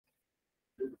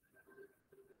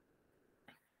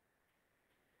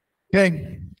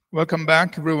Okay, welcome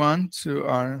back everyone to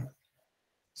our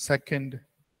second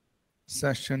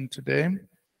session today.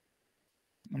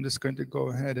 I'm just going to go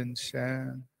ahead and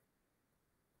share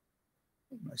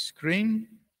my screen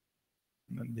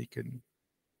and then we can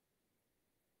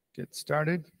get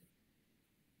started.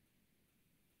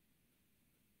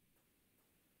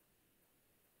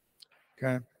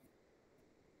 Okay.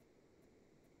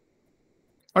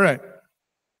 All right.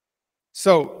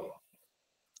 So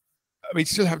we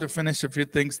still have to finish a few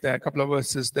things there. A couple of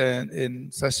verses there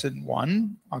in session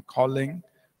 1 are calling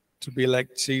to be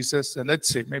like Jesus. And let's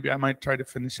see, maybe I might try to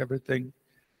finish everything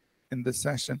in this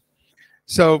session.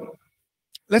 So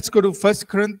let's go to 1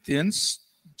 Corinthians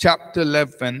chapter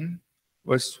 11,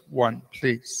 verse 1,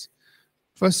 please.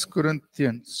 1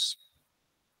 Corinthians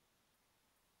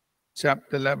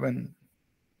chapter 11,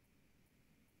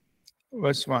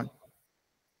 verse 1.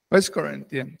 1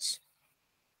 Corinthians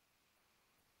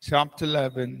chapter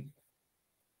 11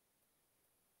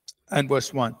 and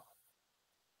verse 1.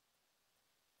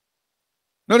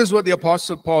 Notice what the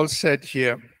Apostle Paul said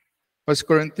here. 1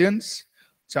 Corinthians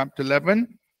chapter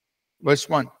 11, verse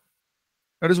 1.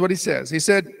 Notice what he says. He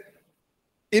said,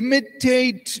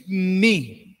 imitate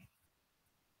me,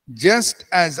 just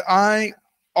as I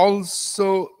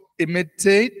also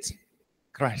imitate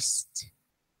Christ.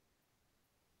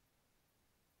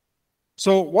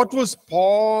 So what was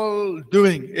Paul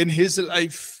doing in his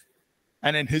life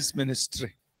and in his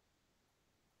ministry?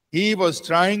 He was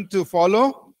trying to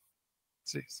follow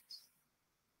Jesus.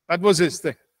 That was his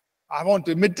thing. I want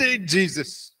to imitate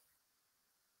Jesus.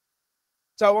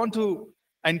 So I want to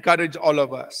encourage all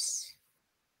of us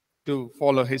to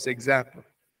follow his example.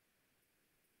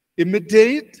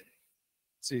 Imitate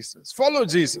Jesus. Follow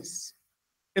Jesus.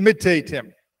 Imitate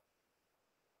him.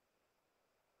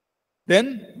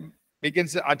 Then we can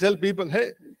say, I tell people, hey,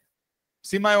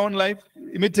 see my own life,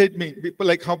 imitate me. People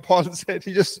like how Paul said,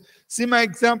 you just see my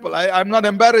example. I'm not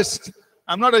embarrassed.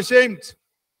 I'm not ashamed.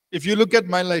 If you look at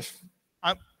my life,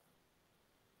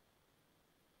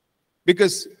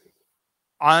 because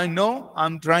I know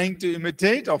I'm trying to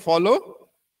imitate or follow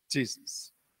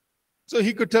Jesus. So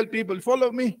he could tell people,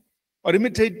 follow me or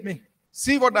imitate me.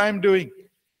 See what I'm doing.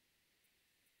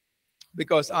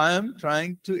 Because I am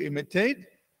trying to imitate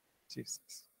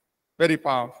Jesus. Very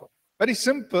powerful. Very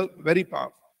simple, very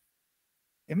powerful.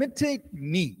 Imitate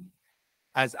me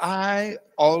as I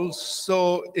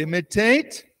also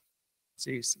imitate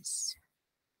Jesus.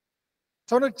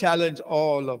 So I want to challenge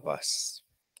all of us.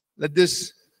 Let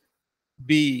this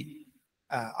be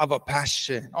our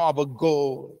passion, our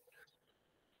goal.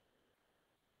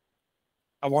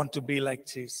 I want to be like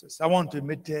Jesus. I want to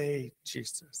imitate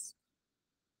Jesus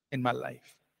in my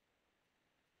life.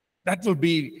 That will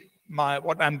be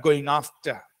what I'm going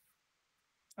after.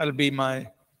 That'll be my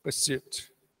pursuit.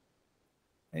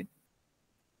 Right?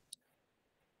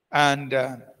 And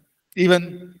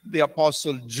even the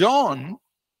Apostle John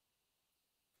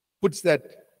puts that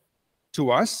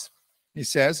to us. He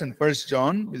says in 1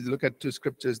 John, we'll look at two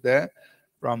scriptures there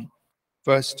from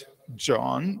 1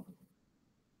 John.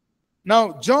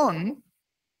 Now, John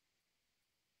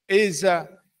is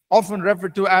often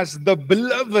referred to as the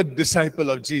beloved disciple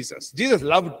of Jesus. Jesus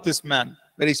loved this man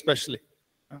very specially.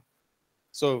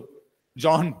 So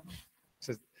John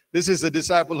says, this is a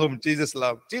disciple whom Jesus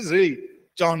loved. Jesus really,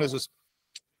 John was,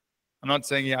 I'm not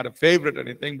saying he had a favorite or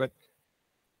anything, but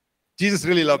Jesus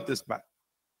really loved this man.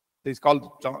 He's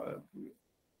called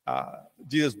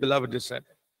Jesus' beloved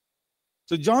disciple.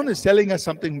 So John is telling us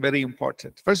something very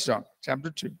important. 1 John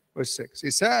chapter 2, verse 6.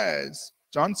 He says,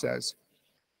 John says,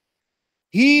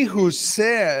 he who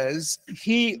says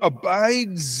he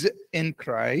abides in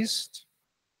Christ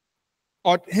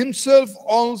ought himself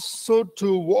also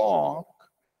to walk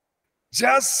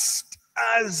just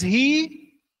as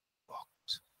he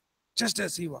walked. Just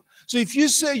as he walked. So if you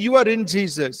say you are in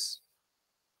Jesus,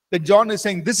 then John is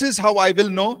saying, this is how I will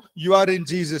know you are in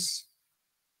Jesus.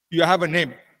 You have a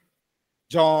name.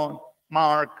 John,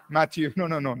 Mark, Matthew.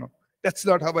 No. That's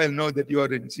not how I'll know that you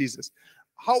are in Jesus.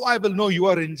 How I will know you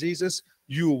are in Jesus,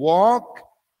 you walk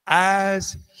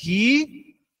as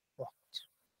he walked.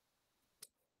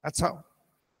 That's how.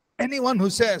 Anyone who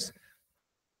says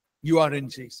you are in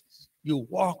Jesus, you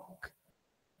walk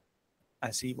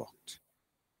as he walked.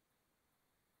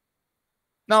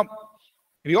 Now,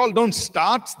 we all don't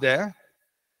start there,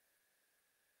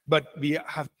 but we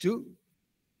have to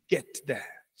get there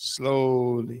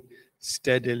slowly,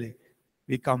 steadily.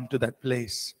 We come to that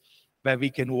place where we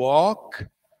can walk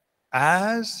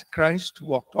as Christ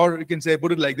walked. Or we can say,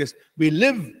 put it like this, we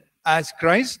live as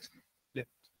Christ lived.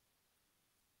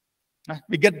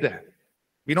 We get there.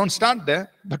 We don't start there,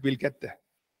 but we'll get there.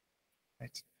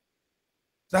 Right?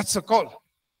 That's a call.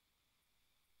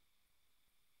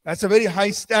 That's a very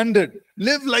high standard.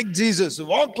 Live like Jesus.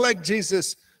 Walk like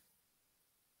Jesus.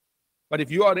 But if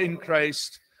you are in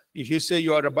Christ, if you say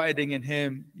you are abiding in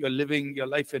Him, you're living your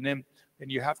life in Him, then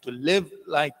you have to live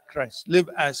like Christ. Live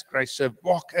as Christ lived.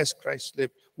 Walk as Christ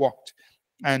lived, walked.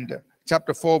 And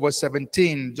chapter 4, verse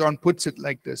 17, John puts it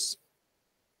like this.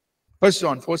 1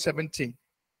 John 4:17.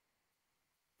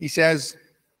 He says,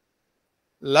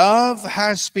 love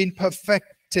has been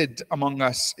perfected among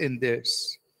us in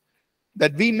this,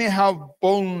 that we may have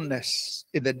boldness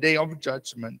in the day of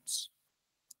judgment,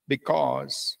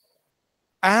 because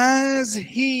as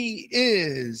He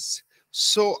is,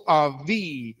 so are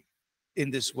we in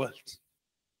this world.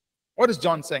 What is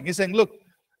John saying? He's saying, look,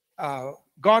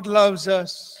 God loves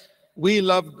us. We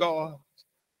love God.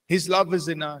 His love is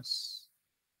in us.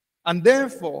 And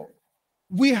therefore,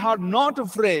 we are not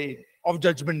afraid of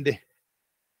judgment day.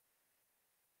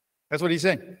 That's what he's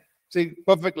saying. See,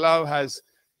 perfect love has,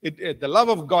 the love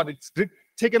of God, it's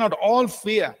taken out all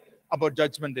fear about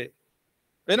judgment day.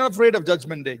 We're not afraid of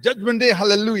judgment day. Judgment day,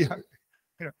 hallelujah.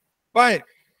 Why?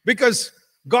 Because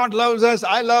God loves us.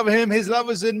 I love Him. His love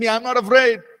is in me. I'm not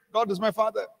afraid. God is my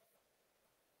Father.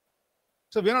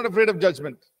 So we're not afraid of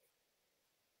judgment.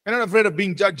 We're not afraid of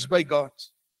being judged by God.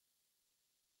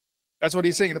 That's what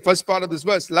he's saying in the first part of this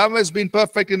verse. Love has been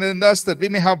perfected in us, that we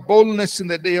may have boldness in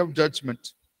the day of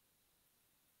judgment.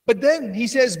 But then he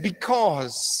says,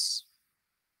 because.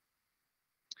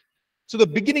 So the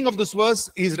beginning of this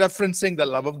verse, he's referencing the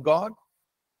love of God.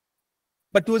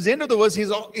 But towards the end of the verse, he's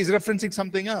referencing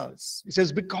something else. He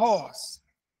says, because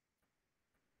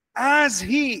as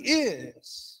He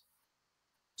is,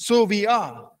 so we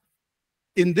are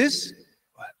in this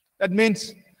world. That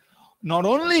means not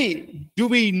only do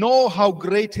we know how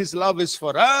great His love is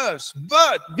for us,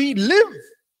 but we live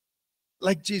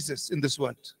like Jesus in this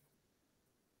world.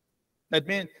 That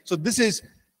means, so this is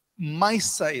my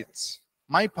side,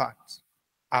 my part.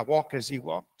 I walk as He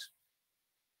walked.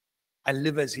 I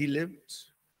live as He lived.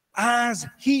 As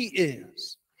He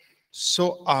is,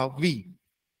 so are we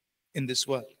in this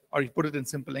world. Or you put it in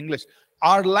simple English.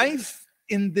 Our life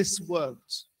in this world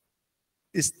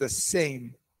is the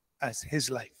same as His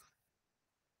life.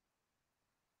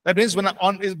 That means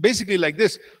it's basically like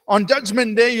this. On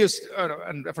judgment day,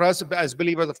 and for us as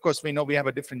believers, of course, we know we have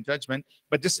a different judgment.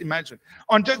 But just imagine,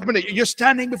 on judgment day, you're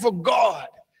standing before God.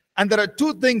 And there are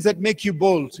two things that make you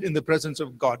bold in the presence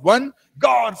of God. One,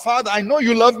 God, Father, I know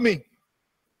you love me.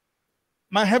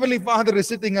 My Heavenly Father is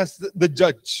sitting as the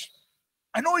judge.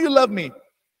 I know you love me.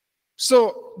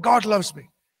 So God loves me.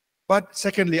 But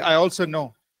secondly, I also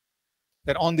know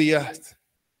that on the earth,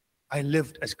 I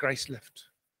lived as Christ lived.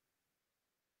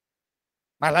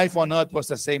 My life on earth was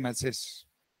the same as His.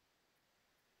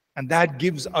 And that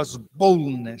gives us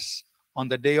boldness on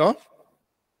the day of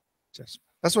judgment.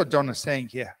 That's what John is saying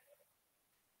here.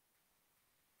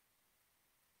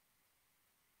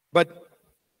 But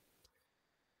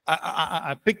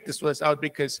I picked this verse out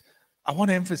because I want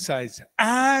to emphasize,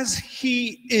 as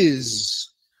He is,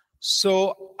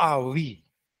 so are we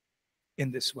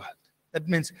in this world. That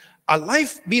means our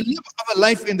life, we live our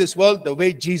life in this world the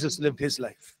way Jesus lived His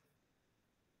life.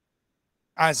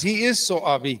 As He is, so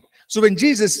are we. So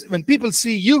when people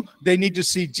see you, they need to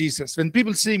see Jesus. When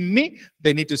people see me,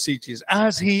 they need to see Jesus.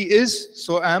 As He is,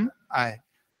 so am I.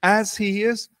 As He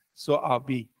is, so are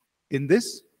we in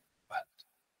this world.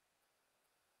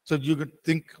 So you could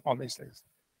think always like this.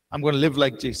 I'm going to live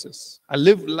like Jesus. I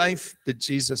live life the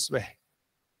Jesus way.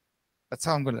 That's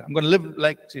how I'm going to live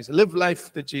like Jesus. Live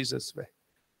life the Jesus way.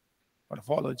 I'm going to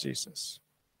follow Jesus.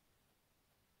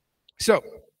 So,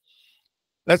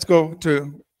 let's go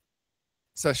to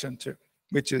session 2,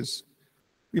 which is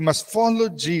we must follow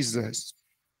Jesus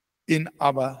in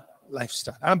our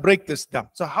lifestyle. I'll break this down.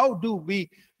 So how do we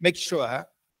make sure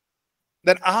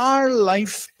that our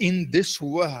life in this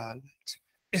world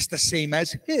is the same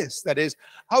as His? That is,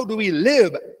 how do we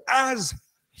live as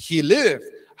He lived?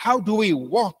 How do we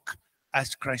walk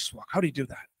as Christ walked? How do you do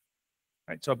that?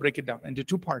 Right, so I'll break it down into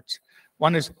 2 parts.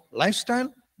 One is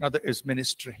lifestyle, another is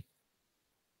ministry.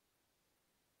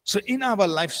 So in our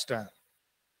lifestyle,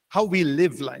 how we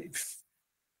live life,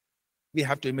 we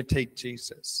have to imitate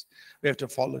Jesus. We have to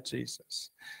follow Jesus.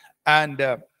 And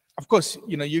of course,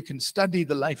 you can study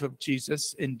the life of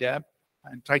Jesus in depth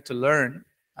and try to learn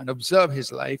and observe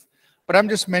His life. But I'm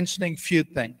just mentioning few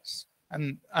things.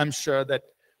 And I'm sure that,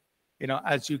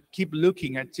 as you keep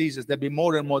looking at Jesus, there'll be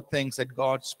more and more things that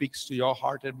God speaks to your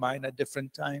heart and mind at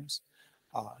different times.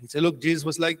 He said, look, Jesus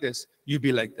was like this, you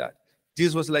be like that.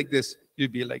 Jesus was like this, you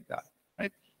be like that.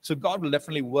 Right? So God will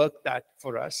definitely work that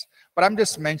for us. But I'm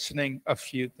just mentioning a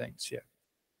few things here.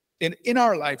 In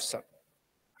our lifestyle,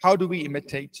 how do we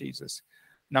imitate Jesus?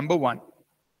 Number one,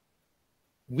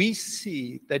 we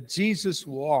see that Jesus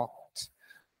walked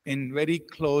in very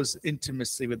close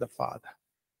intimacy with the Father.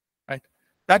 Right?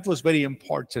 That was very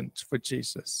important for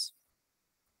Jesus.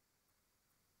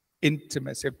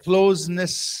 Intimacy,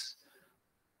 closeness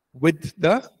with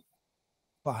the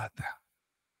Father.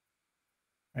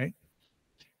 Right?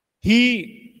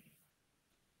 He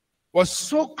was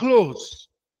so close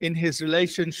in his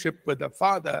relationship with the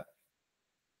Father.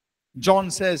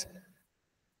 John says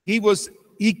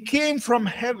he came from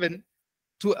heaven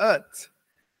to earth,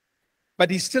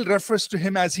 but he still refers to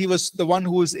him as he was the one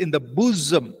who was in the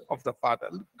bosom of the Father.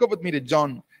 Go with me to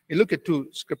John. You look at two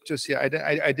scriptures here.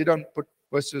 I didn't put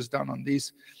verses down on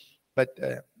these, but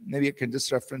maybe I can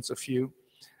just reference a few.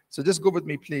 So just go with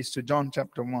me, please, to John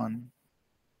chapter 1.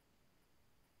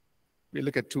 We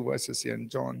look at two verses here in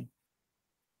John.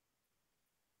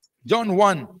 John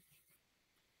 1,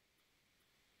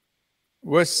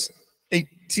 verse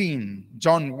 18.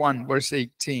 John 1, verse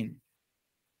 18.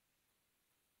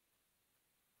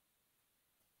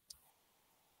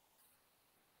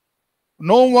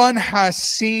 No one has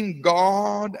seen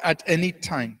God at any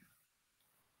time.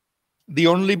 The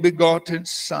only begotten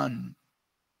Son,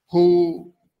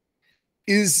 who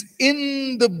is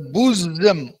in the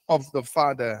bosom of the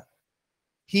Father,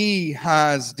 he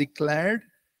has declared.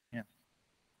 Yeah.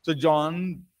 So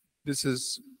John, this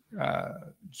is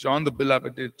John the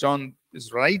beloved. John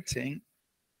is writing,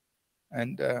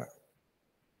 and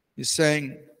he's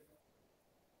saying,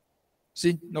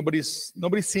 see, nobody's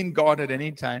seen God at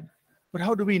any time. But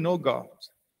how do we know God?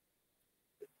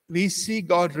 We see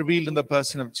God revealed in the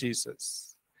person of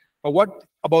Jesus. But what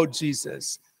about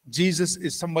Jesus? Jesus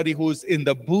is somebody who is in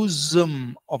the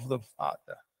bosom of the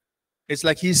Father. It's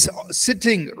like he's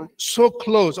sitting so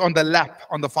close on the lap,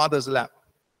 on the Father's lap.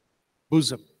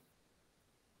 Bosom.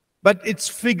 But it's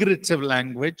figurative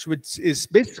language, which is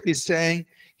basically saying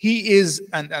he is,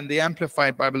 and the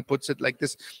Amplified Bible puts it like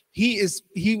this: he is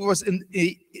in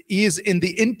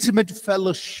the intimate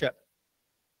fellowship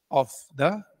of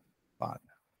the Father.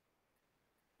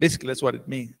 Basically, that's what it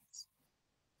means.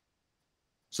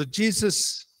 So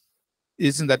Jesus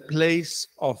is in that place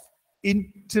of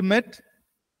intimate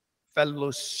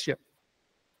fellowship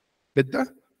with the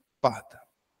Father.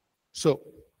 So,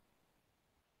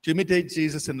 to imitate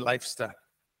Jesus in lifestyle,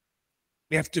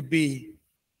 we have to be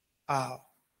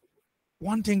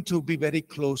wanting to be very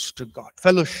close to God,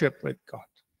 fellowship with God,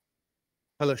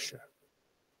 fellowship,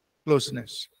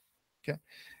 closeness. Okay,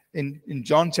 in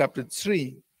John chapter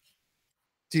 3,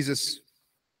 Jesus,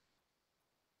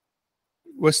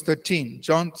 verse 13,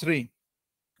 John 3,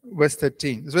 verse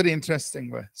 13. It's a very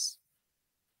interesting verse.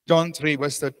 John 3,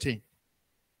 verse 13.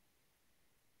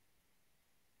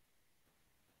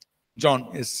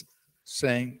 John is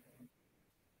saying,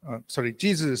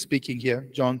 Jesus is speaking here,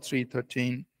 John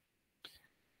 3:13.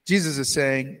 Jesus is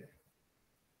saying,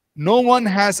 no one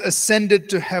has ascended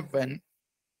to heaven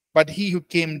but he who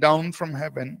came down from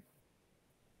heaven,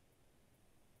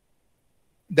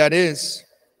 that is,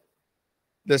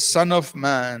 the Son of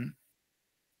Man,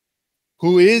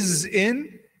 who is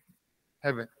in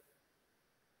heaven.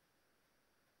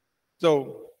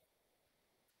 So,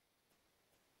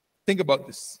 think about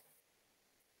this.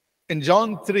 In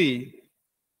John 3,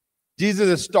 Jesus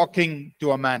is talking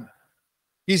to a man.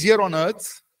 He's here on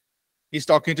earth. He's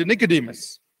talking to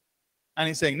Nicodemus. And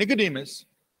he's saying, Nicodemus,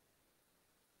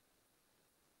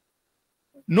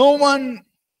 no one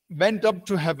went up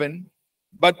to heaven,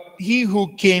 but he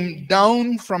who came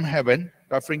down from heaven,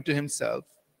 referring to himself,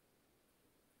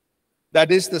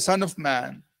 that is the Son of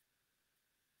Man,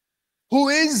 who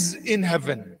is in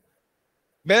heaven.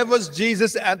 Where was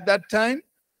Jesus at that time?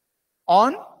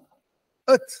 On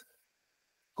earth.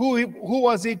 Who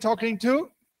was he talking to?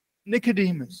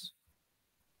 Nicodemus.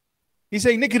 He's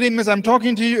saying, Nicodemus, I'm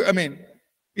talking to you.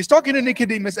 He's talking to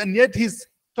Nicodemus, and yet he's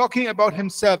talking about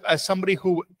himself as somebody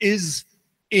who is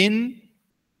in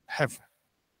heaven.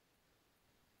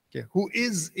 Okay, who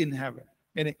is in heaven?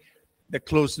 Meaning the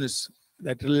closeness,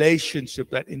 that relationship,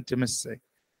 that intimacy.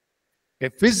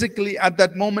 Okay, physically, at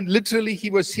that moment, literally, he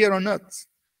was here on earth.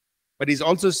 But he's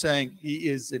also saying he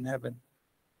is in heaven,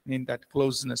 in that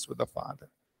closeness with the Father.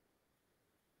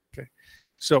 Okay,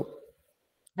 so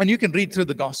when you can read through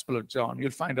the Gospel of John,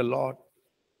 you'll find a lot.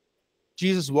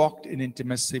 Jesus walked in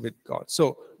intimacy with God.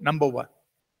 So, number one,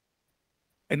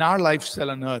 in our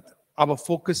lifestyle on earth, our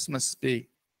focus must be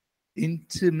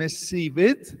intimacy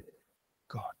with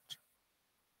God.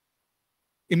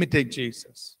 Imitate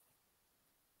Jesus.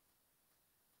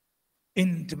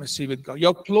 Intimacy with God.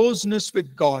 Your closeness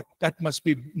with God. That must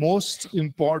be most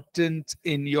important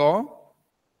in your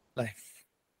life.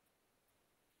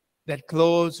 That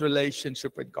close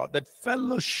relationship with God. That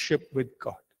fellowship with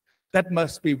God. That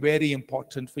must be very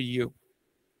important for you,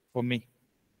 for me.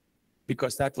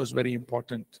 Because that was very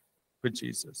important for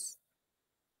Jesus.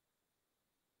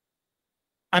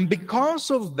 And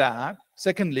because of that,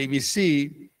 secondly, we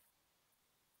see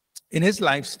in his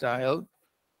lifestyle,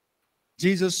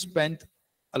 Jesus spent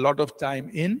a lot of time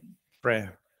in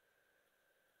prayer.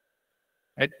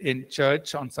 In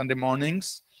church on Sunday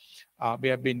mornings, we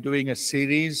have been doing a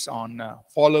series on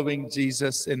following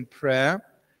Jesus in prayer.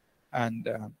 And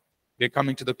we're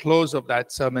coming to the close of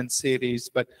that sermon series.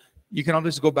 But you can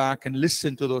always go back and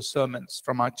listen to those sermons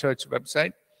from our church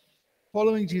website.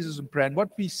 Following Jesus in prayer. And what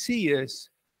we see is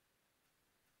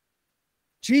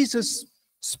Jesus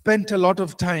spent a lot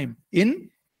of time in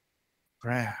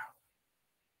prayer.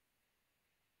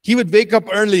 He would wake up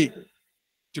early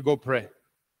to go pray.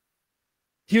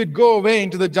 He would go away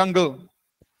into the jungle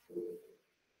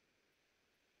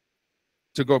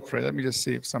to go pray. Let me just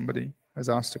see if somebody has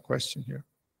asked a question here.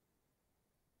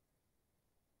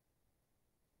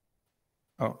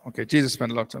 Oh, okay. Jesus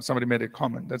spent a lot of time. Somebody made a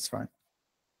comment. That's fine.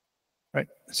 Right.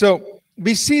 So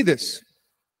we see this.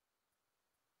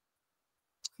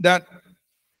 That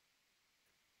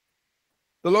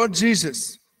the Lord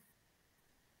Jesus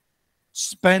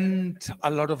spent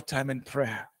a lot of time in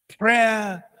prayer.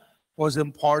 Prayer was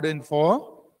important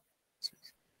for.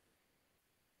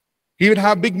 He would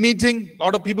have a big meeting, a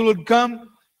lot of people would come.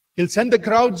 He'll send the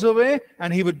crowds away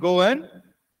and he would go and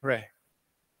pray.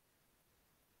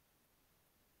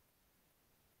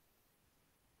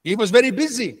 He was very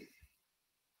busy.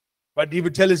 But he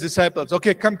would tell his disciples,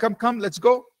 okay, come, let's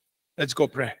go. Let's go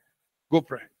pray. Go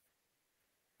pray.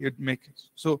 He would make it.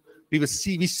 So we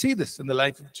see this in the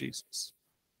life of Jesus.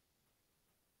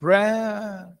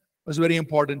 Prayer was very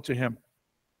important to him.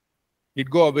 He'd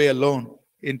go away alone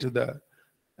into the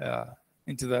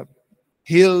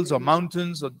hills or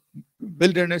mountains or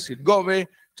wilderness. He'd go away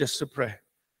just to pray.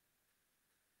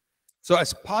 So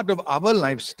as part of our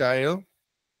lifestyle,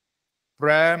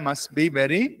 prayer must be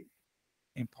very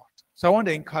important. So I want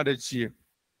to encourage you.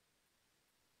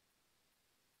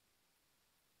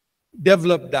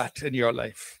 Develop that in your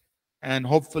life. And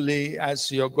hopefully, as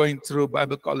you're going through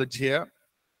Bible college here,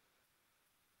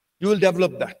 you will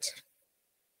develop that.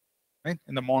 Right?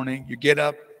 In the morning, you get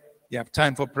up, you have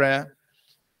time for prayer.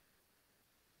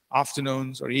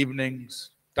 Afternoons or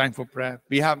evenings, time for prayer.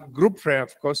 We have group prayer,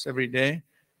 of course, every day,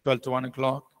 12 to 1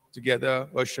 o'clock, together,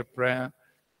 worship prayer.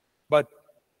 But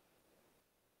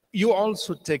you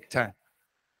also take time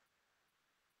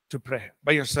to pray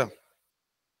by yourself.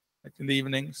 Like in the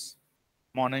evenings,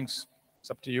 mornings, it's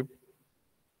up to you.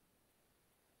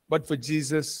 But for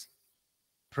Jesus,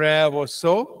 prayer was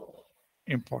so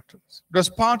important. It was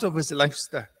part of his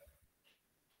lifestyle.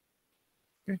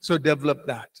 Okay? So develop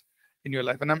that in your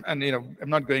life. And I'm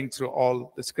not going through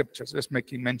all the scriptures, just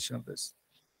making mention of this.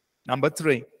 Number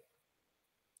 3,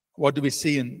 what do we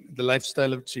see in the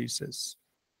lifestyle of Jesus?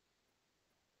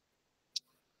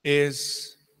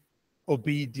 Is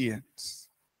obedience.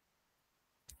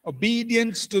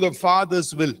 Obedience to the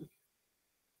Father's will.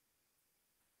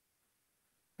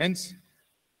 Hence,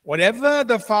 whatever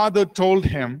the Father told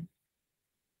him,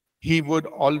 he would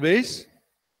always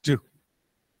do.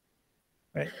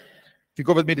 Right? If you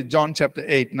go with me to John chapter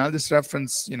 8, and I'll just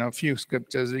reference, a few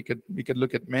scriptures. We could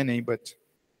look at many, but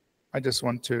I just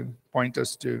want to point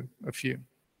us to a few.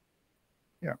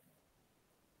 Yeah.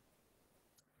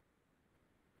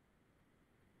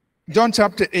 John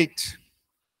chapter 8.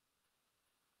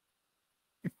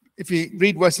 If we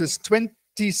read verses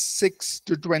 26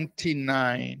 to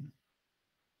 29.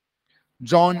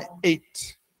 John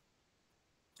 8.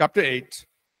 Chapter 8,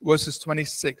 verses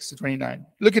 26 to 29.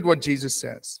 Look at what Jesus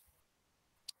says.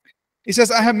 He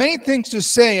says, I have many things to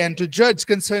say and to judge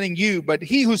concerning you, but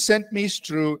he who sent me is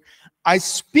true. I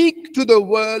speak to the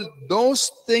world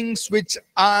those things which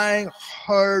I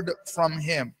heard from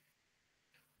him.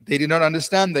 They did not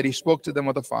understand that he spoke to them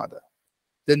of the Father.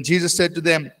 Then Jesus said to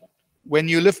them, when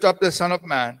you lift up the Son of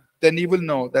Man, then you will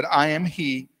know that I am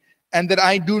he, and that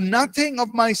I do nothing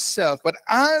of myself, but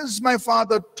as my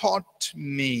Father taught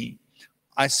me,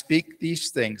 I speak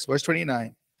these things. Verse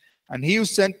 29. And he who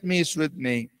sent me is with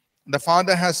me. The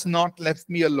Father has not left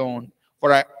me alone,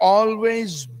 for I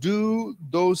always do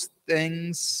those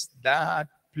things that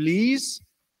please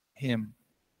him.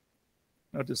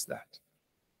 Notice that.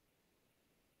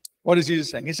 What is Jesus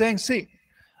saying? He's saying, see,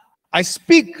 I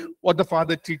speak what the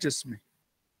Father teaches me.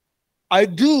 I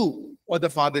do what the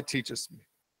Father teaches me.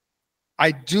 I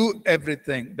do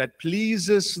everything that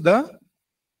pleases the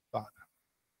Father.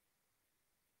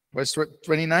 Verse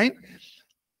 29.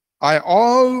 I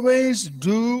always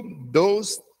do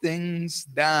those things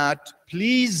that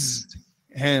please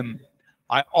him.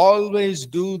 I always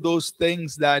do those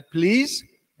things that please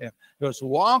him. He was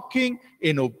walking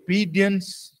in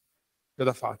obedience to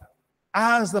the Father.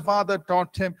 As the Father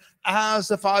taught him, as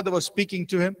the Father was speaking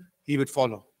to him, he would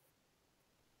follow.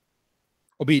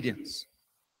 Obedience.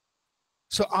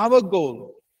 So our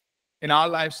goal in our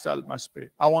lifestyle must be,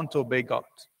 I want to obey God.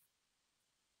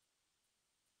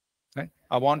 Right?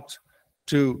 I want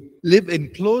to live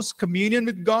in close communion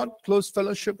with God, close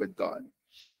fellowship with God.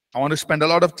 I want to spend a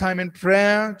lot of time in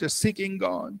prayer, just seeking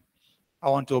God. I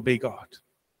want to obey God.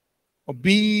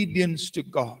 Obedience to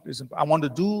God is important. I want to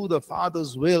do the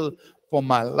Father's will for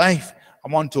my life.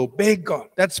 I want to obey God.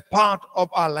 That's part of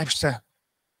our lifestyle.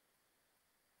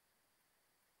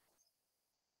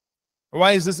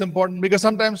 Why is this important? Because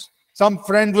sometimes some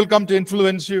friend will come to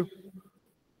influence you.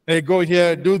 Hey, go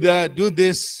here, do that, do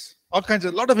this. All kinds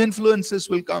of, a lot of influences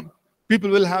will come. People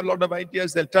will have a lot of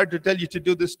ideas. They'll try to tell you to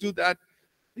do this, do that.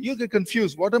 You get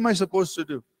confused. What am I supposed to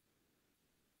do?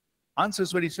 Answer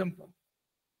is very simple.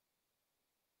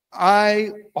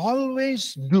 I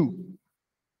always do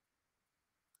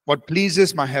what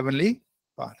pleases my heavenly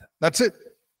Father. That's it.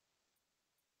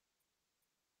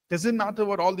 Doesn't matter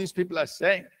what all these people are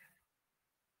saying.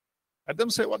 Let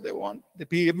them say what they want.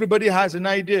 Everybody has an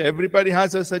idea. Everybody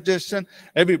has a suggestion.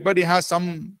 Everybody has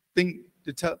something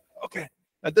to tell. Okay,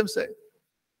 let them say.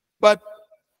 But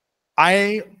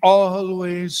I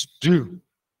always do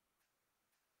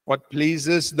what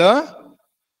pleases the.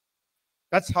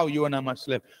 That's how you and I must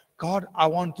live. God, I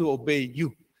want to obey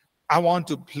you. I want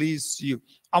to please you.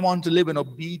 I want to live in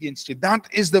obedience to you. That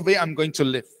is the way I'm going to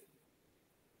live.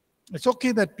 It's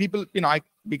okay that people,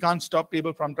 we can't stop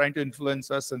people from trying to influence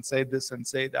us and say this and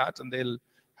say that, and they'll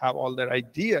have all their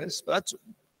ideas. But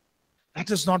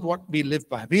that is not what we live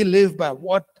by. We live by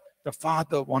what the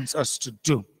Father wants us to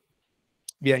do.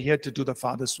 We are here to do the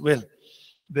Father's will.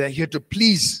 We are here to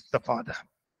please the Father.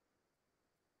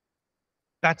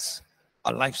 That's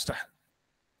a lifestyle.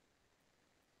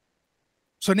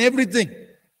 So in everything,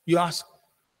 you ask,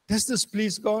 does this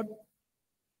please God?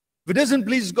 If it doesn't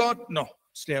please God, no,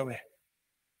 stay away.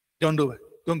 Don't do it.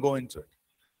 Don't go into it.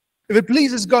 If it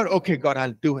pleases God, okay, God,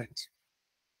 I'll do it.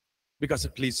 Because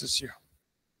it pleases you.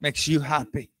 Makes you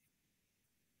happy.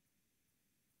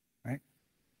 Right?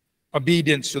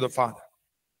 Obedience to the Father.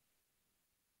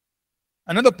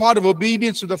 Another part of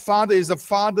obedience to the Father is the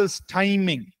Father's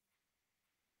timing.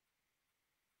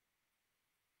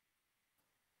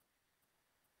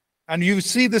 And you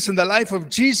see this in the life of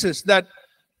Jesus, that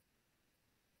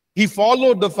he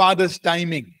followed the Father's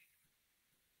timing.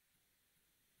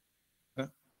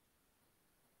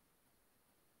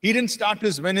 He didn't start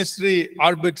his ministry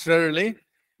arbitrarily.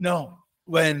 No,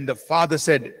 when the Father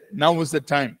said, now is the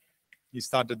time, he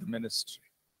started the ministry.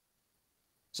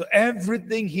 So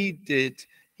everything he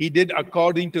did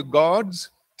according to God's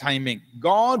timing.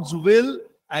 God's will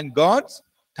and God's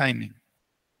timing.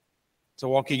 So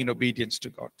walking in obedience to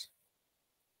God.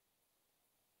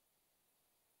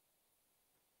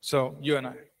 So you and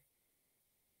I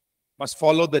must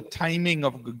follow the timing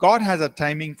of God. God has a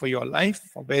timing for your life,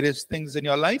 for various things in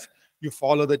your life. You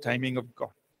follow the timing of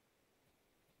God.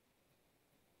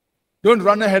 Don't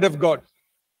run ahead of God.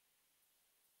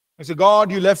 I say,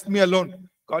 God, you left me alone.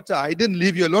 God said, I didn't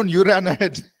leave you alone. You ran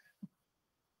ahead.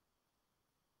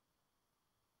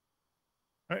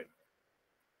 Right?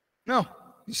 No,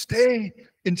 you stay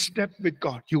in step with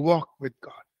God. You walk with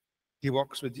God. He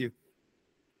walks with you.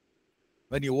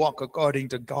 When you walk according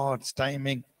to God's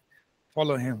timing,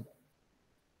 follow him.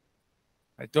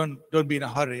 Right? Don't be in a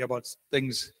hurry about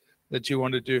things that you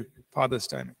want to do. Father's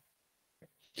timing.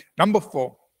 Number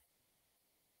 4,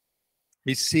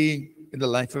 we see in the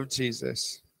life of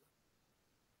Jesus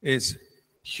is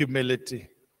humility.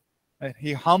 Right?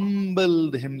 He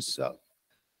humbled himself.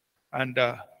 And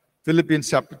Philippians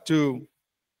chapter 2,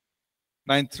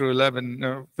 9 through 11.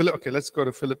 Okay, let's go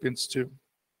to Philippians 2.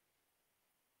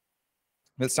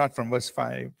 We'll start from verse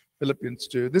 5. Philippians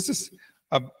 2. This is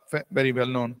a very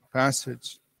well-known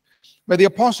passage where the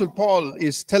Apostle Paul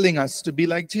is telling us to be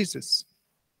like Jesus.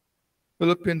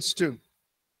 Philippians 2,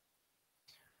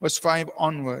 verse 5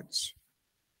 onwards.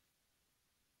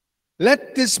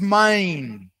 Let this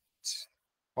mind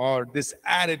or this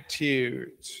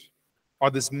attitude or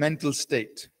this mental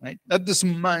state, right? Let this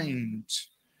mind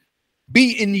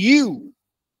be in you,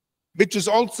 which is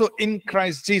also in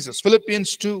Christ Jesus.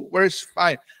 Philippians 2, verse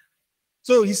 5.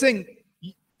 So he's saying,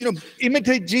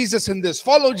 imitate Jesus in this,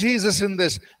 follow Jesus in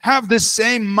this, have this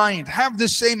same mind, have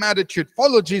this same attitude,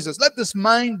 follow Jesus. Let this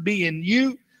mind be in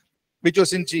you, which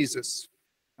was in Jesus.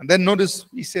 And then notice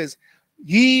he says,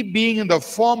 he being in the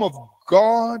form of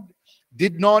God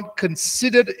did not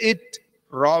consider it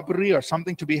robbery or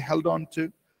something to be held on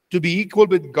to be equal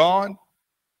with God,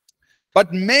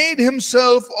 but made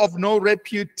himself of no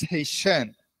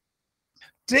reputation,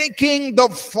 taking the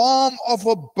form of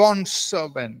a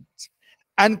bondservant,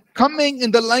 and coming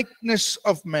in the likeness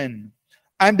of men,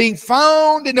 and being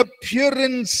found in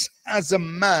appearance as a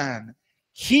man,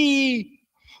 he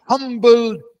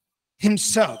humbled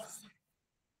himself.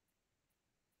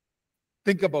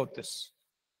 Think about this.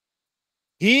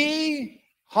 He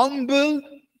humbled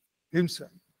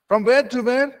himself. From where to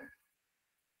where?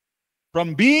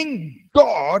 From being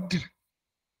God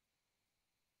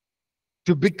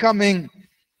to becoming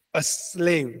a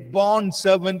slave. Bond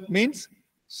servant means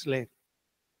slave.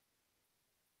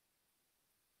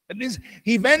 That means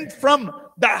he went from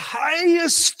the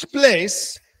highest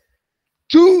place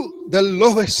to the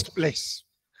lowest place.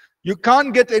 You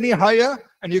can't get any higher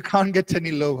and you can't get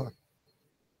any lower.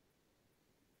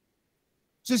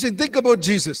 So you say, think about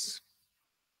Jesus.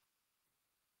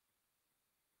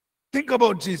 Think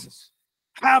about Jesus.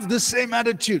 Have the same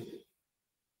attitude.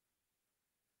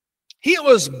 He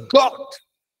was God.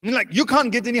 I mean, like, you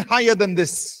can't get any higher than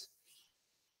this.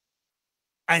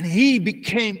 And he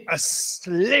became a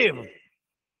slave,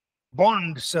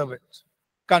 bond servant.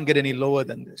 Can't get any lower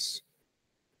than this.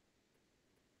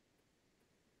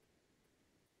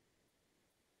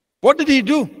 What did he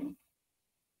do?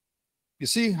 You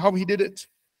see how he did it?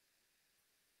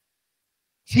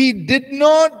 He did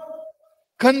not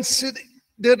consider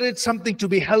it something to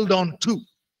be held on to.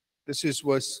 This is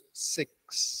verse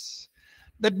 6.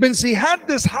 That means he had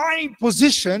this high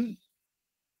position,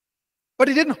 but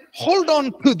he didn't hold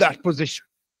on to that position.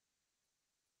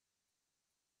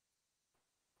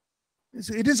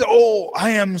 It is, oh, I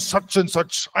am such and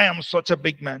such. I am such a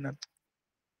big man.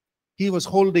 He was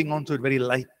holding on to it very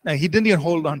light. He didn't even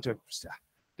hold on to it.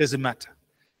 Doesn't matter.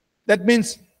 That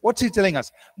means, what's he telling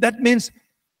us? That means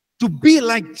to be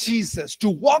like Jesus, to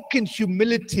walk in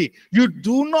humility. You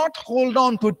do not hold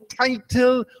on to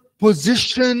title,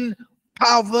 position,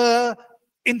 power,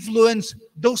 influence.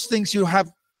 Those things you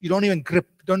have, you don't even grip.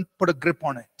 Don't put a grip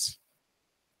on it.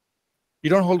 You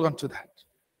don't hold on to that.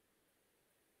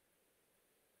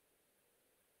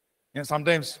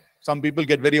 Sometimes some people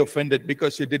get very offended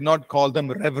because you did not call them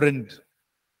reverend,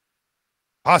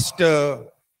 pastor,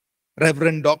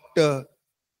 reverend doctor.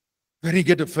 Very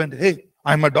get offended. Hey,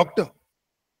 I'm a doctor,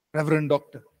 reverend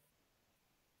doctor.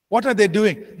 What are they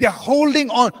doing? They are holding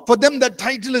on. For them, that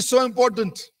title is so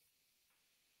important.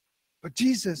 But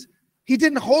Jesus, he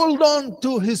didn't hold on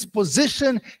to his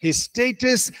position, his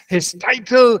status, his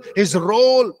title, his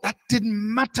role. That didn't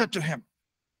matter to him.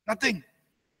 Nothing.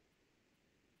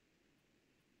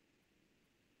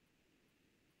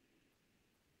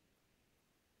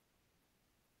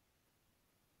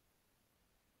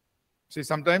 See,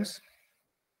 sometimes,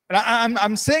 and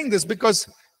I'm saying this because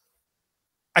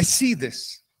I see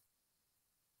this.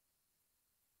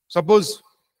 Suppose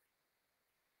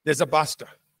there's a pastor.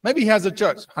 Maybe he has a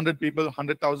church, 100 people,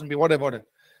 100,000 people, whatever.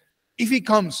 If he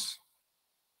comes,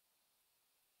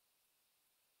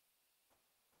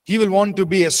 he will want to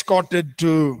be escorted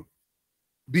to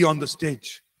be on the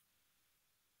stage.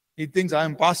 He thinks, I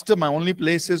am pastor, my only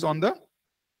place is on the...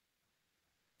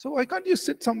 So why can't you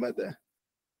sit somewhere there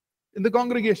in the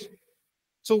congregation?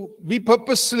 So we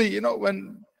purposely,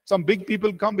 when some big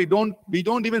people come, we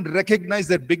don't even recognize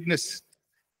their bigness.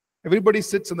 Everybody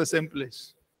sits in the same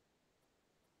place.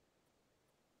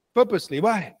 Purposely.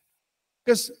 Why?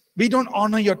 Because we don't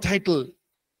honor your title.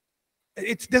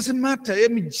 It doesn't matter. I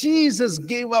mean, Jesus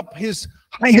gave up his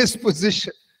highest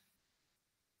position.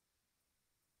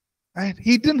 Right?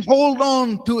 He didn't hold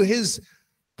on to his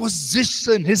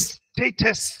position, his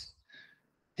status,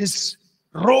 his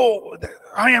role.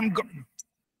 I am God.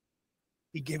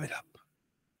 He gave it up.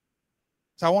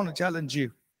 So I want to challenge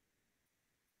you.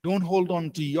 Don't hold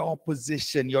on to your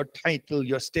position, your title,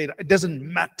 your state. It doesn't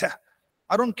matter.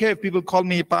 I don't care if people call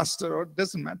me a pastor, or it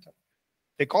doesn't matter.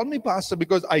 They call me pastor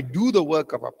because I do the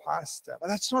work of a pastor. But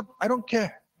that's not, I don't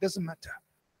care. It doesn't matter.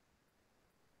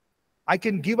 I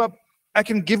can give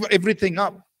everything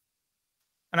up.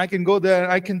 And I can go there,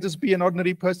 I can just be an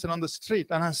ordinary person on the street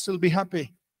and I'll still be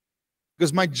happy.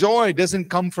 Because my joy doesn't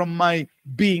come from my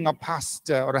being a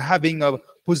pastor or having a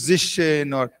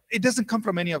position, or it doesn't come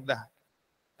from any of that.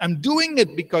 I'm doing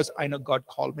it because I know God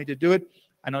called me to do it.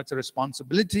 I know it's a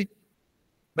responsibility.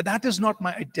 But that is not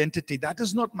my identity. That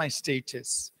is not my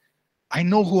status. I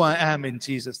know who I am in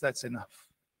Jesus. That's enough.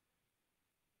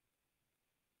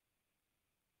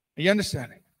 Are you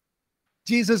understanding?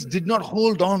 Jesus did not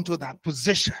hold on to that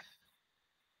position.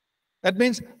 That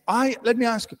means, let me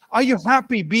ask you, are you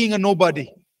happy being a nobody?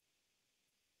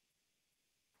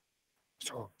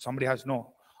 So somebody has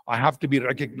no, I have to be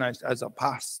recognized as a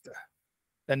pastor.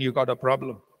 Then you got a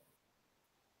problem.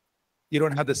 You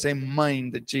don't have the same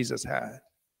mind that Jesus had.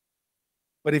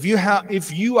 But if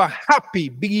you are happy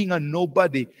being a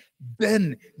nobody,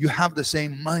 then you have the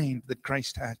same mind that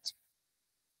Christ had.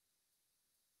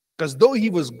 Because though he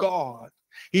was God,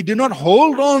 he did not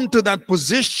hold on to that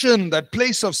position, that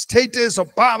place of status or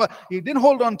power. He didn't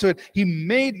hold on to it. He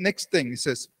made, next thing, he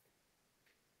says,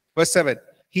 verse 7,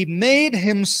 he made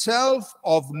himself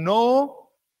of no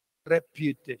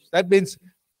reputation. That means,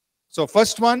 so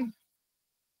first one,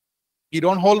 you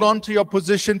don't hold on to your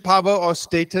position, power, or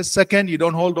status. Second, you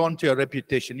don't hold on to your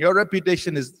reputation. Your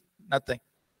reputation is nothing.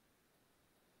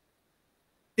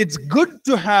 It's good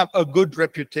to have a good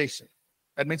reputation.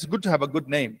 That means it's good to have a good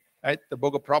name. Right? The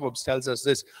book of Proverbs tells us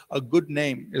this. A good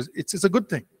name, it's a good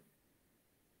thing.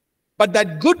 But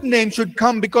that good name should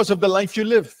come because of the life you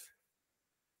live.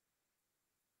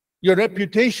 Your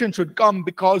reputation should come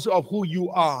because of who you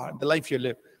are, the life you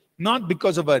live. Not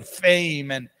because of a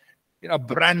fame and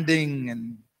branding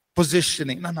and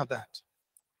positioning. None of that.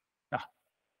 No.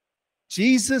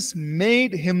 Jesus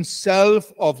made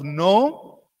himself of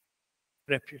no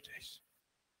reputation.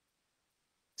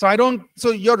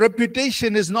 So your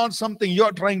reputation is not something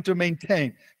you're trying to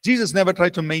maintain. Jesus never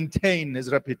tried to maintain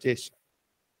his reputation.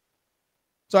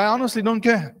 So I honestly don't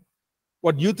care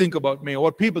what you think about me or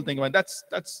what people think about me.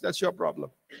 That's your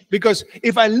problem. Because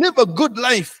if I live a good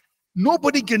life,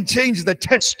 nobody can change the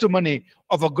testimony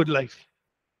of a good life.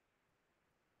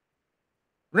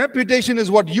 Reputation is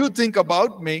what you think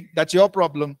about me. That's your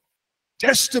problem.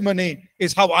 Testimony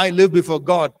is how I live before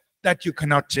God. That you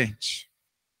cannot change.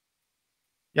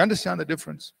 You understand the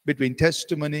difference between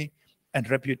testimony and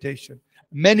reputation?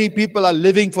 Many people are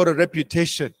living for a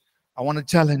reputation. I want to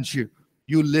challenge you.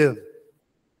 You live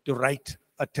to write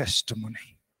a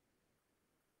testimony.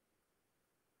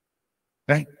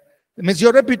 Right? It means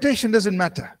your reputation doesn't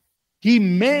matter. He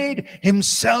made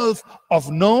himself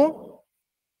of no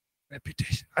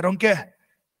reputation. I don't care.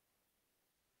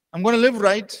 I'm going to live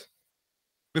right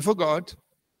before God.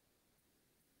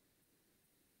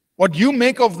 What you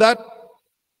make of that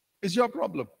is your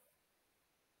problem.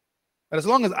 But as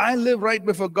long as I live right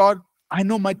before God, I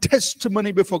know my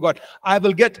testimony before God. I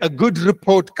will get a good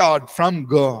report card from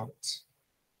God.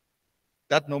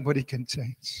 That nobody can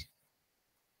change.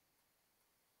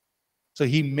 So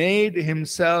he made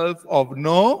himself of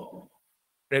no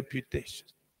reputation.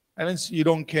 That means you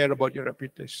don't care about your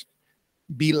reputation.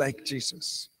 Be like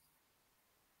Jesus.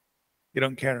 You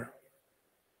don't care.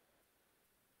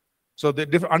 So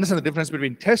understand the difference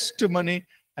between testimony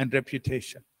and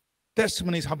reputation.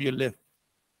 Testimony is how you live,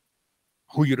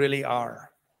 who you really are.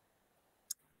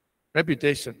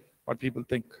 Reputation, what people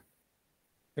think.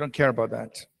 You don't care about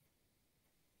that.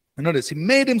 And notice, he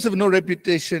made himself no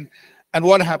reputation. And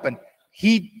what happened?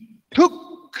 He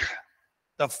took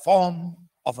the form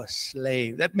of a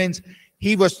slave. That means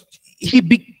he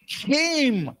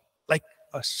became like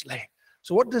a slave.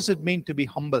 So what does it mean to be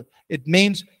humble? It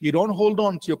means you don't hold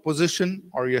on to your position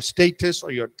or your status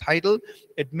or your title.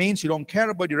 It means you don't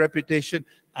care about your reputation.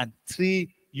 And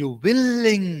 3, you're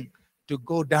willing to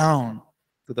go down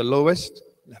to the lowest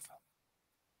level.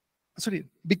 That's what he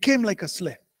became, like a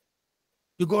slave.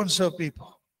 You go and serve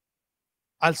people.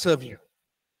 I'll serve you.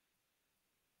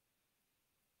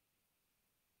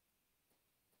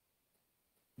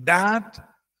 That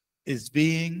is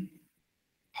being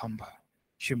humble.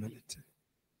 Humility.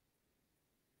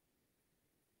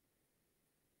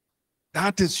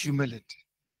 That is humility.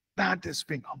 That is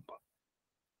being humble.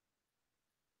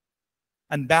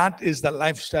 And that is the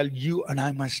lifestyle you and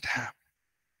I must have.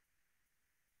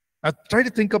 Now try to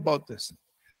think about this.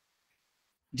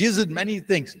 Jesus did many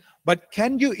things, but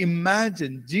can you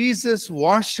imagine Jesus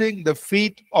washing the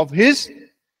feet of his?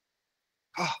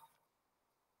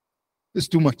 This is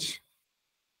too much.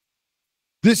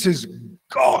 This is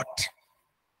God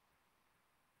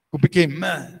who became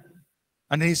man.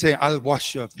 And he said, I'll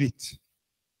wash your feet.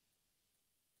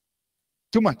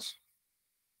 Too much.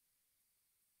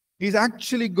 He's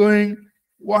actually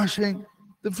washing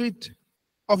the feet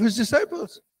of his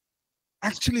disciples.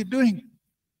 Actually doing it.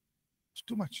 It's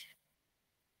too much.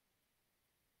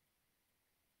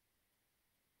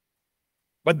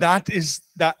 But that is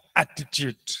the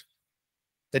attitude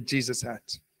that Jesus had.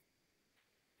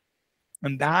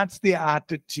 And that's the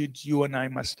attitude you and I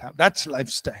must have. That's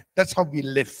lifestyle. That's how we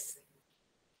live.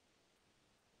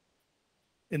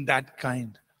 in that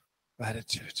kind of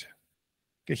attitude.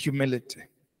 Okay, humility.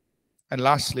 And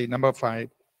lastly, number 5,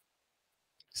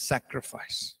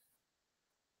 sacrifice.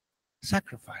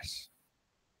 Sacrifice.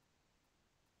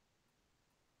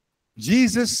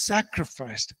 Jesus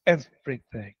sacrificed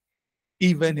everything,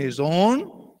 even his own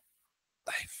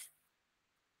life.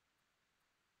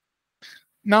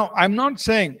 Now, I'm not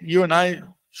saying you and I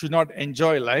should not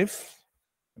enjoy life.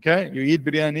 Okay, you eat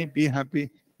biryani, be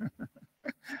happy.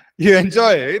 You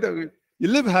enjoy it. You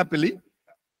live happily.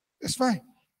 It's fine.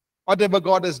 Whatever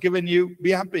God has given you,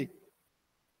 be happy.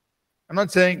 I'm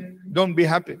not saying don't be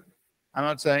happy. I'm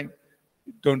not saying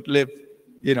don't live,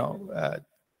 the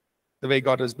way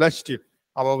God has blessed you.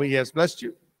 However he has blessed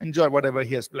you, enjoy whatever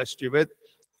he has blessed you with.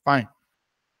 Fine.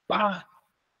 But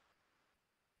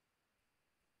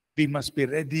we must be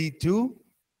ready to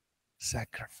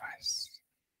sacrifice.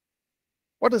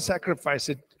 What does sacrifice?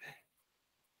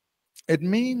 It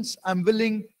means I'm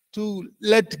willing to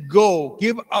let go,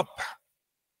 give up.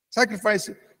 Sacrifice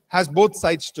has both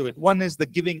sides to it. One is the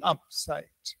giving up side.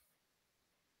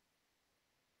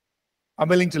 I'm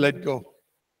willing to let go.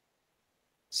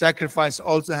 Sacrifice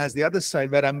also has the other side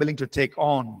where I'm willing to take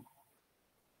on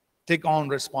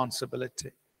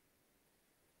responsibility.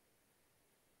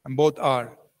 And both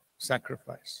are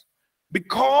sacrifice.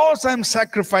 Because I'm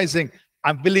sacrificing,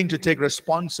 I'm willing to take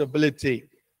responsibility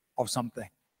of something.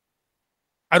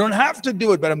 I don't have to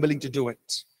do it, but I'm willing to do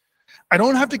it. I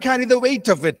don't have to carry the weight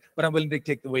of it, but I'm willing to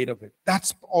take the weight of it.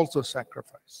 That's also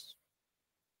sacrifice.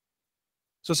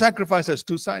 So sacrifice has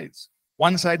two sides.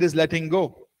 One side is letting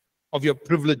go of your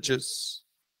privileges,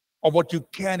 of what you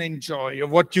can enjoy,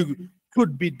 of what you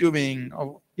could be doing,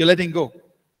 or you're letting go.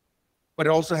 But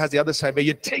it also has the other side where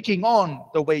you're taking on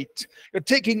the weight. You're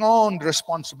taking on the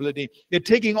responsibility. You're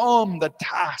taking on the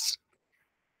task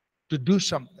to do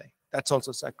something. That's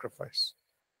also sacrifice.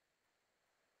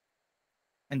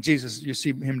 And Jesus, you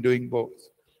see him doing both.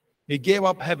 He gave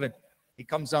up heaven. He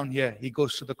comes down here. He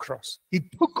goes to the cross. He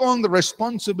took on the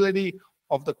responsibility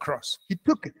of the cross. He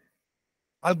took it.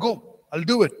 I'll go. I'll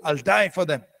do it. I'll die for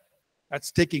them.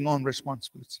 That's taking on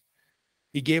responsibility.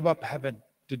 He gave up heaven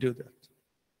to do that.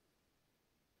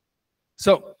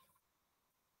 So,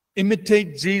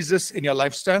 imitate Jesus in your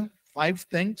lifestyle. 5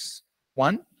 things.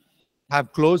 1,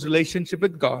 have close relationship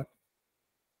with God.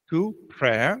 2,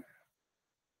 prayer.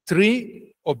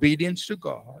 3, obedience to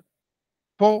God.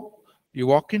 4, you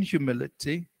walk in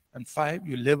humility. And 5,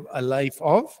 you live a life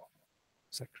of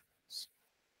sacrifice.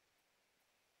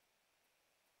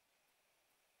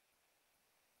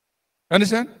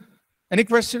 Understand? Any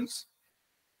questions?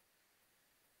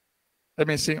 Let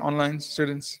me see, online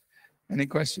students. Any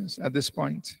questions at this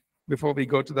point before we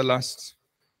go to the last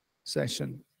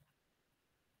session?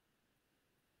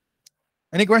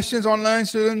 Any questions, online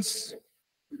students?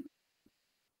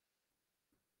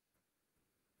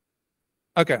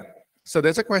 Okay, so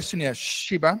there's a question here.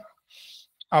 Shiba,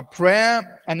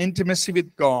 prayer and intimacy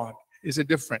with God, is it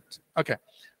different? Okay,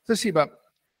 so Shiba,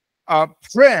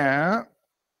 prayer,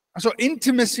 so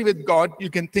intimacy with God, you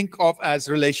can think of as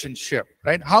relationship,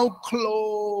 right? How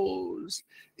close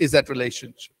is that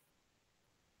relationship?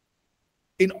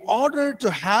 In order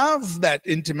to have that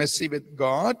intimacy with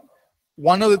God,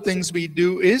 one of the things we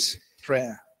do is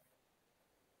prayer.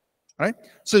 Right?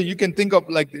 So you can think of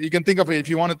if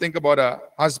you want to think about a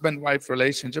husband-wife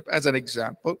relationship as an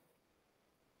example.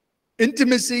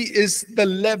 Intimacy is the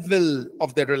level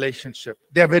of their relationship.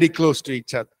 They are very close to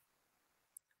each other.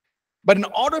 But in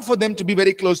order for them to be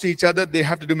very close to each other, they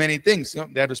have to do many things.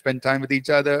 They have to spend time with each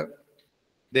other.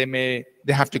 They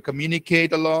have to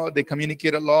communicate a lot. They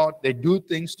communicate a lot. They do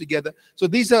things together. So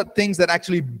these are things that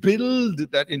actually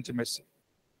build that intimacy,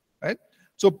 right?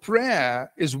 So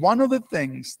prayer is one of the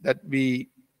things that we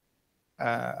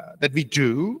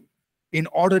do in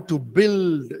order to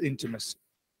build intimacy.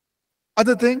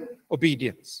 Other thing,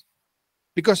 obedience.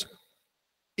 Because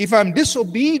if I'm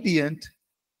disobedient,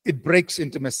 it breaks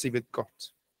intimacy with God.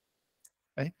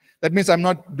 Right? That means I'm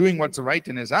not doing what's right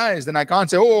in his eyes. Then I can't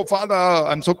say, oh, Father,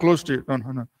 I'm so close to you.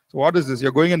 No. So what is this?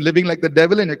 You're going and living like the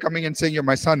devil and you're coming and saying you're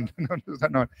my son. No,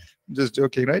 I'm just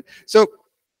joking, right? So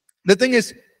the thing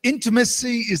is,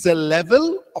 intimacy is the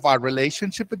level of our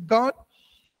relationship with God.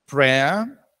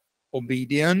 Prayer,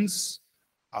 obedience,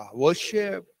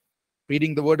 worship,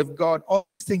 reading the word of God, all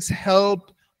these things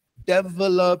help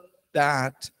develop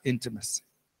that intimacy.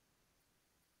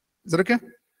 Is that okay?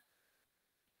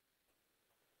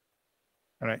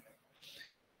 All right.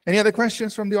 Any other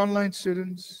questions from the online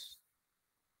students?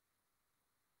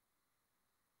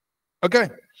 Okay.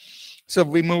 So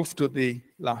we move to the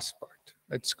last part.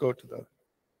 Let's go to the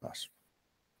last one.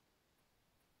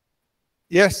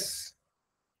 Yes.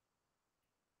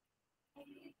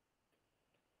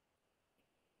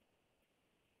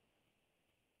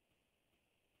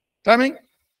 Timing?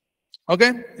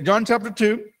 Okay, John chapter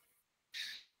 2.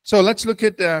 So let's look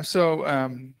at,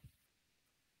 the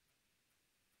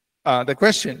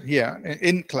question here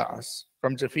in class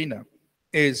from Jafina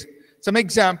is some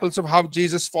examples of how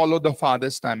Jesus followed the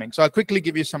Father's timing. So I'll quickly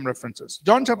give you some references.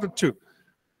 John chapter 2,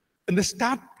 in the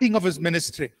starting of his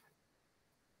ministry.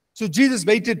 So Jesus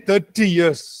waited 30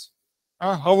 years.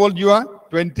 How old you are?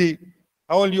 20.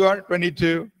 How old you are?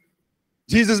 22.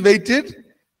 Jesus waited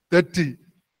 30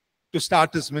 to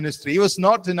start his ministry. He was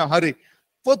not in a hurry.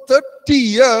 For 30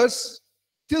 years,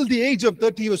 till the age of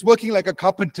 30, he was working like a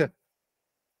carpenter.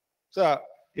 So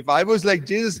if I was like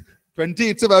Jesus, 20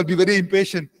 itself, I'll be very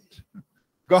impatient.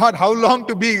 God, how long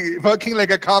to be working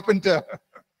like a carpenter?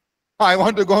 I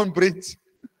want to go and preach.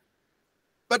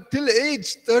 But till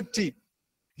age 30,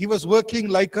 he was working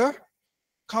like a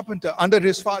carpenter under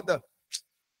his father.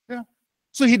 Yeah.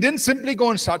 So he didn't simply go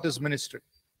and start his ministry.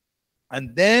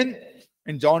 And then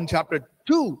in John chapter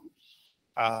 2,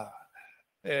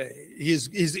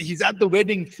 he's at the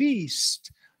wedding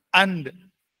feast, and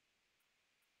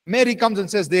Mary comes and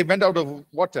says they went out of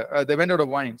water. They went out of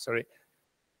wine, sorry.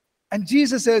 And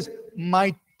Jesus says,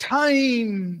 my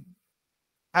time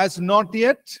has not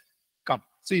yet come.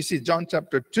 So you see John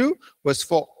chapter 2, verse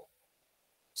 4.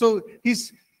 So he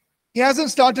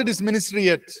hasn't started his ministry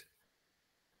yet.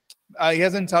 He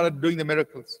hasn't started doing the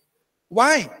miracles.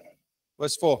 Why?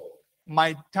 Verse 4.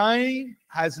 My time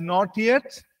has not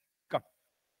yet come.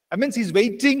 That means he's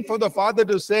waiting for the Father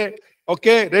to say,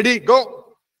 okay, ready,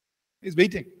 go. He's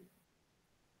waiting.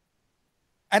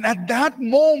 And at that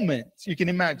moment, you can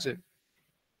imagine,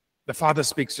 the Father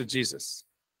speaks to Jesus.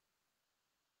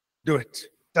 Do it.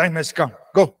 Time has come.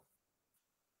 Go.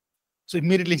 So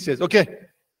immediately he says, okay,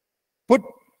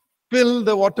 fill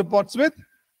the water pots with.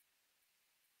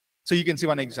 So you can see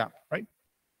one example, right?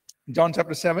 John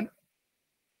chapter 7.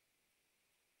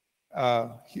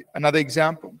 Another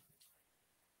example.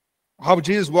 How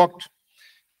Jesus walked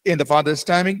in the Father's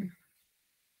timing.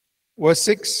 Verse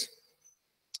 6.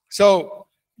 So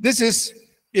this is,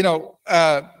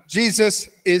 Jesus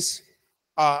is,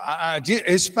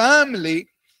 his family,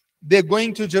 they're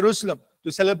going to Jerusalem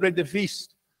to celebrate the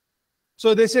feast.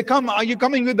 So they say, come, are you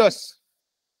coming with us?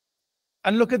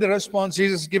 And look at the response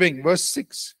Jesus is giving. Verse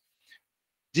 6.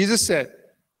 Jesus said,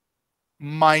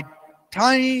 my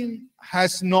time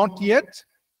has not yet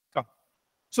come.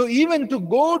 So even to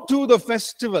go to the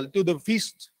festival, to the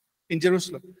feast in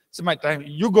Jerusalem, it's my time.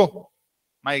 You go.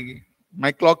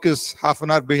 My clock is half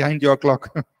an hour behind your clock.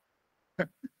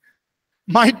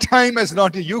 My time has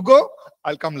not. You go,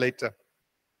 I'll come later.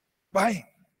 Why?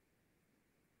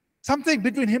 Something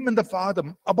between him and the Father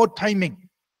about timing.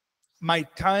 My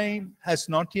time has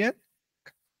not yet.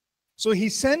 So he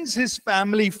sends his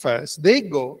family first. They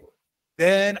go.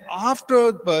 Then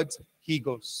afterwards, he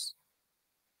goes.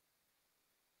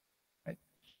 Right?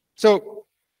 So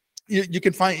you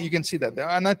can see that there.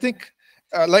 And I think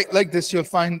like this, you'll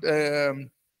find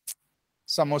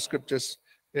some more scriptures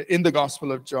in the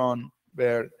Gospel of John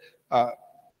where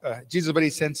Jesus is very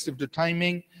sensitive to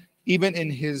timing. Even in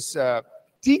his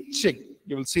teaching,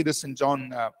 you will see this in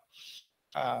John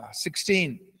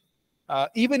 16.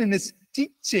 Even in his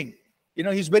teaching,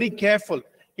 he's very careful.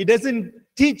 He doesn't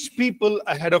teach people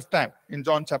ahead of time. In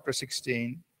John chapter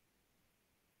 16,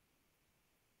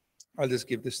 I'll just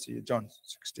give this to you, John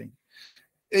 16.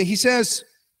 He says,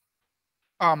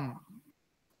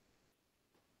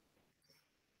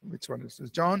 which one is this?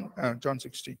 John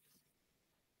 16.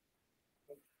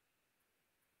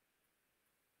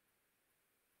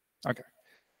 Okay.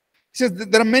 He says,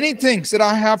 there are many things that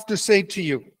I have to say to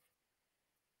you.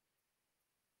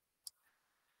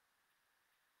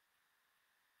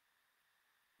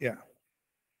 Yeah.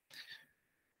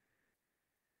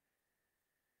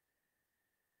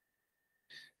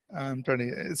 I'm trying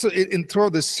to. So through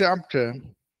this chapter,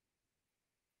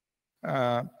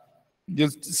 you'll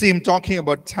see him talking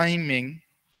about timing,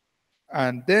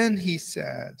 and then he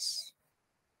says,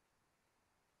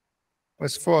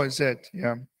 verse 4 is it?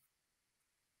 Yeah.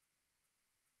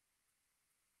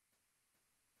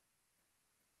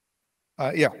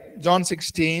 John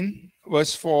 16,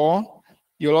 verse 4.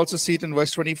 You'll also see it in verse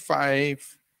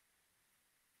 25.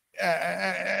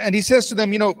 And he says to them,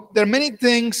 there are many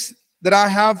things that I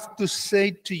have to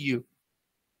say to you,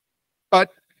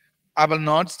 but I will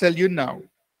not tell you now.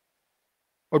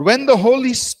 But when the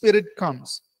Holy Spirit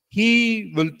comes,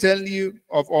 he will tell you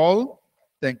of all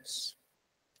things.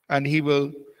 And he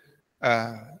will,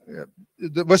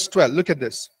 verse 12, look at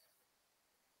this.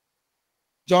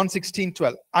 John 16,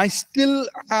 12. I still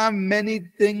have many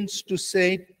things to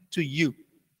say to you,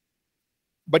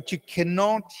 but you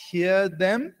cannot hear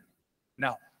them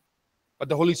now. but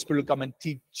the Holy Spirit will come and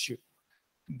teach you.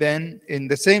 Then in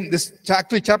the same, this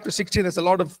actually chapter 16, there's a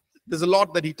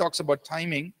lot that he talks about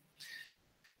timing.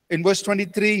 In verse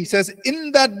 23, he says,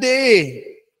 in that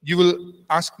day, you will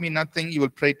ask me nothing, you will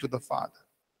pray to the Father.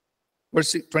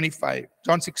 Verse 25,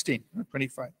 John 16,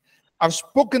 25. I've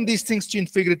spoken these things to you in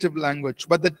figurative language,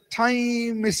 but the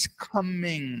time is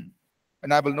coming,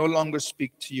 and I will no longer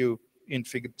speak to you in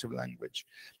figurative language.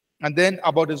 And then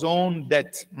about his own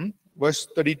death, verse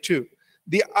 32.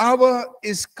 The hour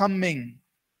is coming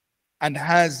and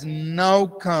has now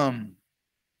come.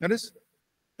 Notice,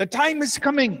 the time is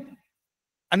coming,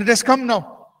 and it has come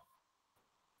now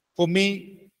for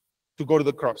me to go to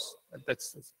the cross.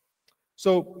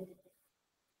 So,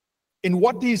 in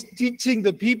what he's teaching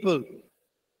the people,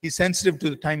 he's sensitive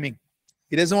to the timing.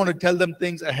 He doesn't want to tell them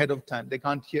things ahead of time. They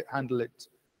can't handle it.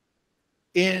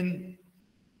 In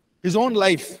his own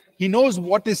life, he knows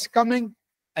what is coming,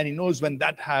 and he knows when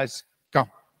that has come.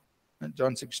 And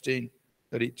John 16,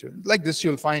 32. Like this,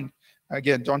 you'll find,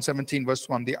 again, John 17, verse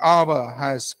 1, the hour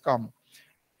has come.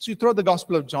 So you throw the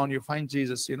Gospel of John, you find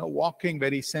Jesus, walking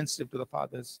very sensitive to the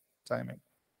Father's timing.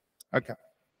 Okay.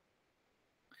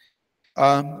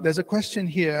 There's a question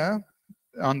here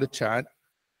on the chat.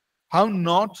 How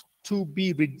not to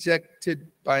be rejected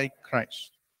by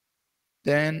Christ?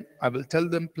 Then I will tell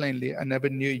them plainly, I never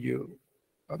knew you.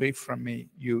 Away from me,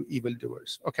 you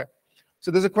evildoers. Okay.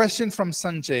 So there's a question from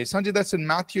Sanjay. Sanjay, that's in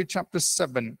Matthew chapter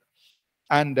 7.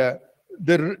 And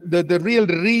the real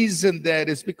reason there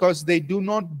is because they do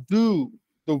not do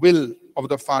the will of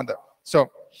the Father. So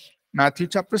Matthew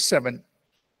chapter 7,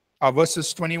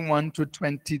 verses 21 to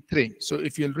 23. So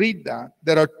if you'll read that,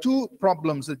 there are two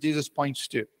problems that Jesus points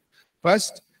to.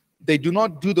 First, they do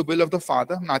not do the will of the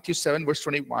Father, Matthew 7, verse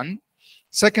 21.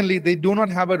 Secondly, they do not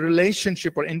have a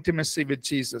relationship or intimacy with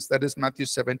Jesus. That is Matthew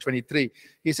 7, 23.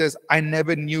 He says, I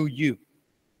never knew you.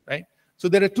 Right? So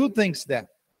there are two things there.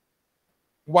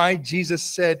 Why Jesus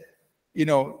said,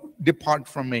 depart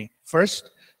from me.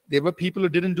 First, there were people who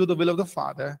didn't do the will of the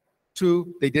Father.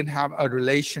 Two, they didn't have a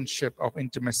relationship of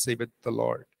intimacy with the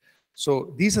Lord.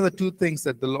 So these are the two things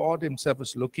that the Lord himself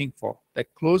is looking for.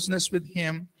 That closeness with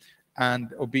him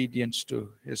and obedience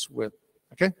to his will.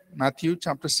 Okay? Matthew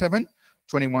chapter 7,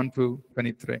 21 to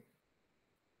 23.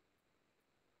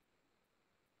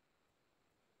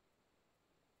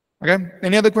 Okay?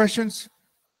 Any other questions?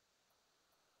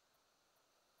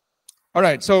 All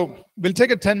right, so we'll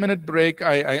take a 10-minute break.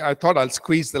 I thought I'll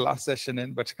squeeze the last session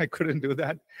in, but I couldn't do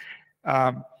that.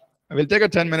 We'll take a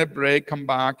 10-minute break, come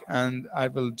back, and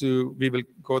we will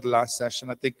go to the last session.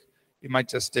 I think it might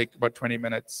just take about 20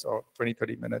 minutes or 20,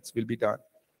 30 minutes. We'll be done.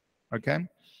 Okay?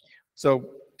 So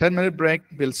 10-minute break.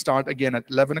 We'll start again at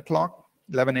 11 o'clock,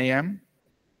 11 a.m.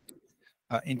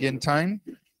 Indian time,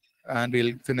 and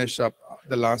we'll finish up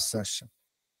the last session.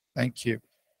 Thank you.